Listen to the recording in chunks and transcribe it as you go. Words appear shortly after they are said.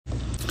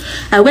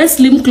I wear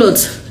slim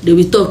clothes, they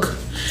will talk.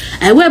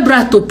 I wear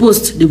bra to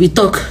post, they will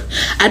talk.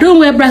 I don't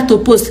wear bra to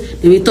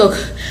post, they will talk.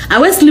 I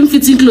wear slim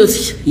fitting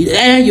clothes.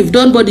 You've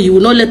done body, you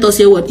will not let us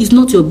hear what. It's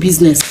not your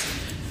business.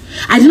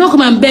 I did not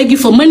come and beg you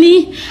for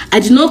money. I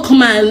did not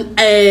come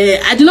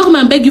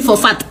and beg you for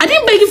fat. I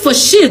didn't beg you for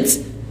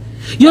shit.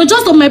 You're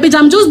just on my page.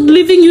 I'm just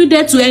leaving you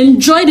there to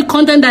enjoy the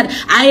content that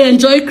I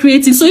enjoy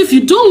creating. So if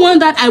you don't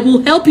want that, I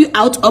will help you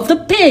out of the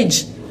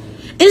page.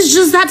 It's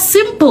just that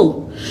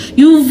simple.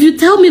 You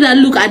tell me that,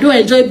 look, I don't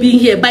enjoy being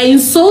here. By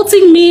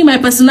insulting me, my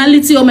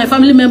personality, or my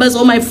family members,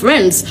 or my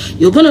friends,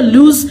 you're going to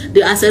lose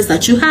the assets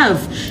that you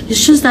have.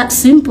 It's just that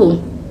simple.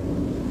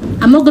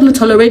 I'm not going to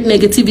tolerate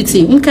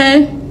negativity,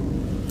 okay?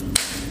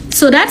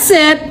 So that's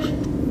it.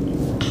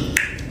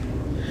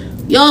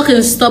 Y'all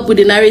can stop with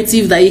the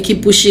narrative that you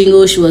keep pushing.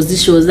 Oh, she was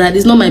this, she was that.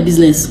 It's not my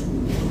business.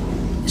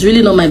 It's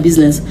really not my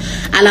business.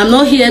 And I'm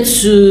not here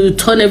to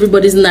turn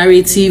everybody's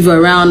narrative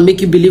around,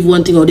 make you believe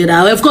one thing or the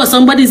other. Of course,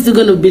 somebody's still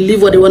going to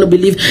believe what they want to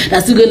believe.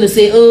 They're still going to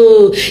say,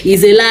 oh,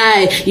 it's a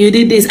lie. You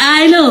did this.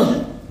 I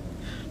know.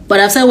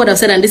 But I've said what I've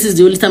said, and this is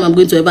the only time I'm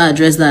going to ever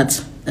address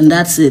that. And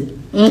that's it.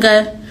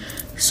 Okay?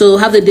 So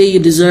have the day you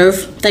deserve.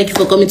 Thank you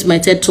for coming to my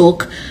TED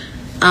Talk.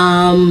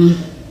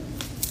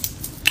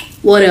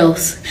 What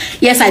else?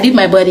 Yes, I did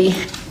my body.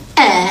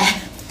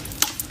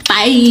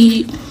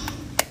 Bye.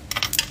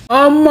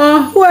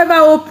 Whoever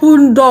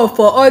opened door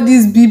for all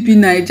these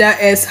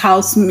bbnaija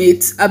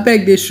housemates, I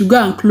beg they should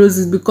go and close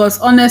it, because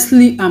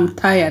honestly I'm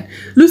tired.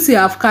 Lucy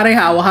have carried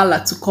her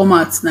wahala to come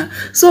out now.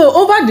 So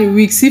over the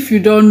weeks, if you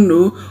don't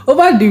know,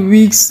 over the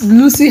weeks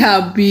Lucy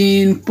have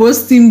been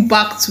posting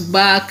back to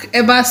back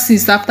ever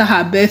since after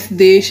her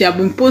birthday. She have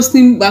been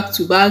posting back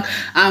to back,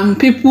 and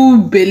people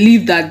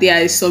believe that there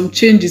is some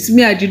changes.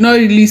 Me, I did not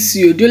really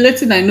see you. The only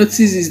thing I noticed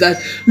is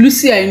that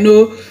Lucy, I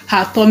know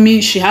her tummy,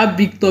 she had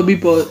big tummy,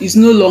 but it's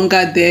no longer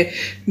there.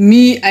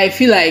 Me, I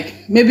feel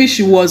like maybe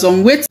she was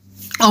on weight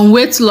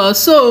loss.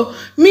 So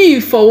me,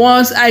 for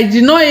once, I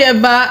did not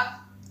ever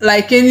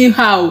like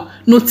anyhow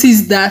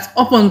notice that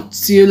up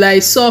until I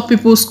saw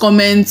people's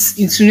comments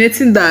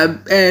insinuating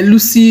that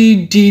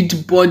Lucy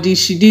did body,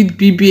 she did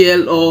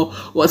BBL or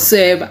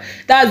whatever.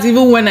 That's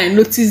even when I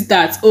noticed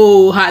that,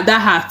 oh,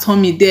 her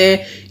tummy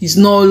there is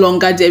no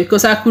longer there,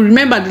 because I could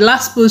remember the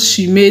last post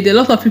she made, a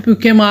lot of people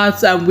came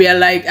out and were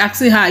like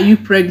asking her, are you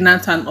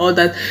pregnant and all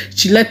that.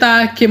 She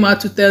later came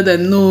out to tell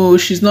them, no,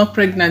 she's not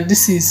pregnant,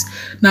 this is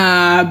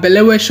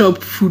belewe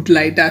shop food,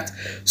 like that.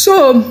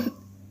 So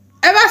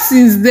ever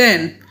since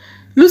then,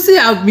 Lucy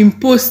have been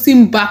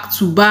posting back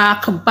to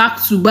back.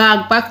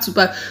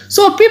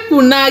 So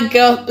people now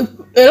get,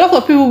 a lot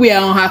of people were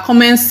on her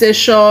comment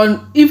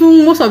section.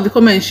 Even most of the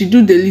comments, she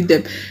do delete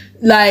them.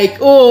 Like,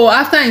 oh,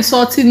 after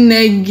insulting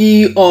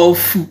NENGI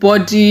of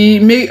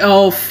body,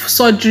 of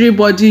surgery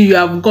body, you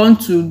have gone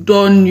to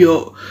do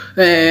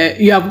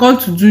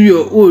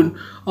your own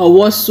or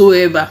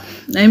whatsoever.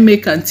 I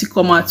make auntie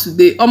come out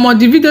today.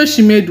 The video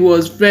she made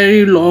was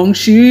very long.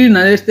 She really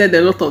narrated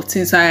a lot of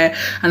things, and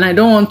I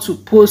don't want to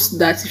post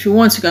that. If you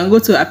want, you can go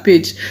to her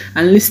page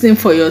and listen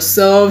for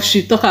yourself.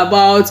 She talked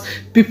about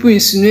people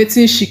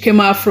insinuating she came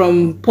out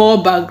from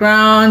poor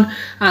background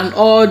and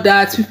all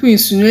that. People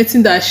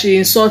insinuating that she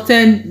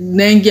insulted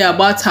NENGI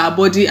about her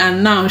body,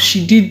 and now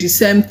she did the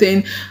same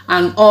thing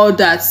and all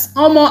that.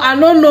 I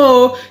don't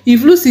know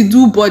if Lucy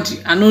do body.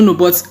 I don't know,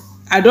 but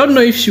I don't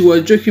know if she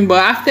was joking, but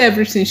after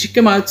everything, she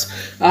came out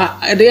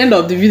at the end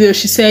of the video.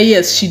 She said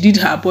yes, she did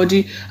her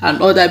body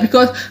and all that.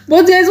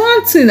 But there's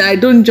one thing I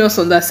don't just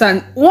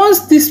understand.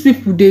 Once these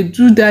people they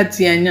do that,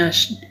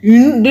 NYASH,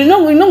 they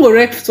not go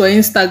rec for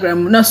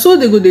Instagram now, so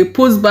they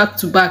post back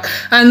to back.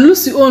 And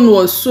Lucy own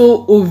was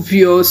so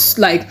obvious,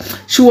 like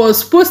she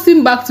was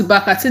posting back to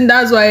back. I think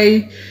that's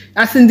why.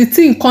 I think the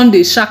thing can't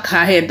they shock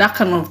her head, that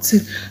kind of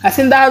thing. I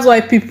think that's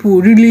why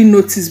people really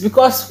notice.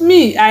 Because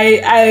me,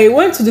 I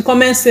went to the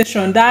comment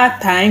section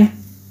that time.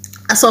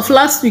 As of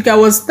last week, I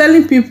was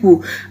telling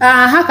people,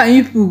 how can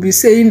you people be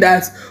saying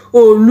that,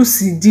 oh,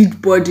 Lucy did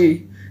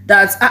body?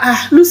 That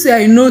Lucy,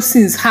 I know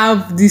since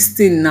have this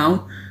thing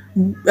now.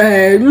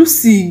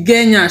 Lucy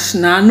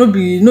NYASH now, no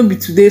be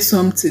today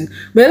something.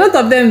 But a lot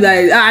of them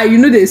that you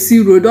know they see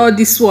road, all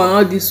this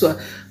one.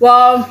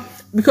 Well,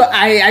 because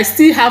I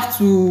still have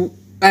to.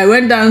 I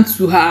went down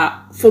to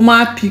her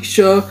former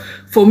picture.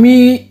 For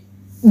me,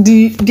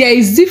 there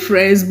is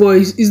difference, but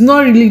it's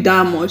not really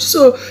that much.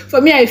 So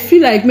for me, I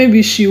feel like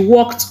maybe she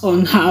worked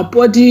on her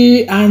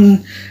body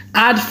and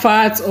add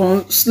fat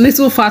or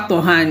little fat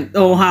on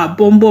her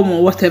bum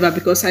or whatever,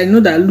 because I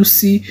know that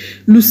Lucy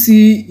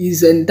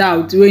is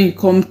endowed when you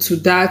come to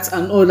that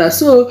and all that.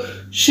 So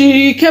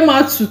she came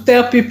out to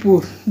tell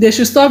people they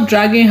should stop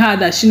dragging her,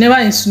 that she never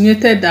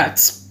insinuated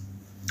that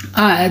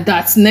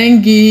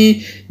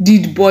NENGI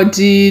did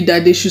body,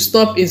 that they should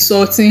stop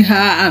insulting her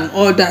and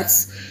all that.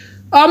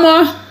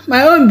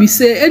 My own be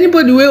say,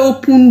 anybody will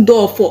open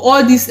door for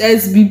all these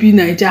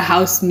bbnaija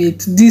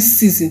housemates this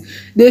season,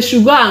 they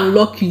should go and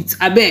lock it.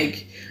 I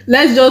beg.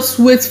 Let's just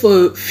wait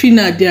for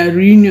their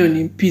reunion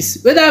in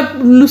peace. Whether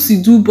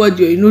Lucy do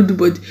body or you know do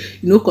body,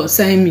 you know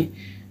concern me.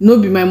 no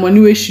be my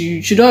money wey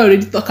she don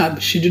already talk am.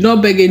 She did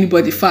not beg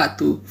anybody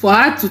fat o. For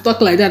her to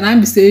talk like that,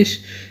 and be say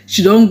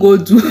she don go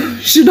do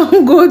she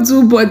don go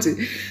do body.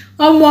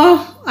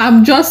 Omo,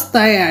 I'm just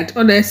tired,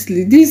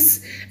 honestly.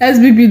 This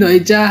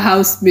bbnaija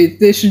housemate,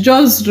 they should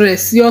just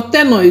rest. Your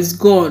tenure is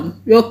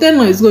gone. Your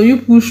tenure is gone. You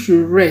people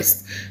should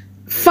rest.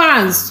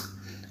 Fans,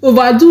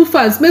 overdo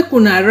fans, make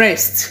una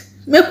rest.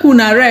 Make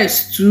una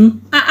rest too.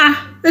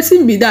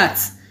 Wetin be that?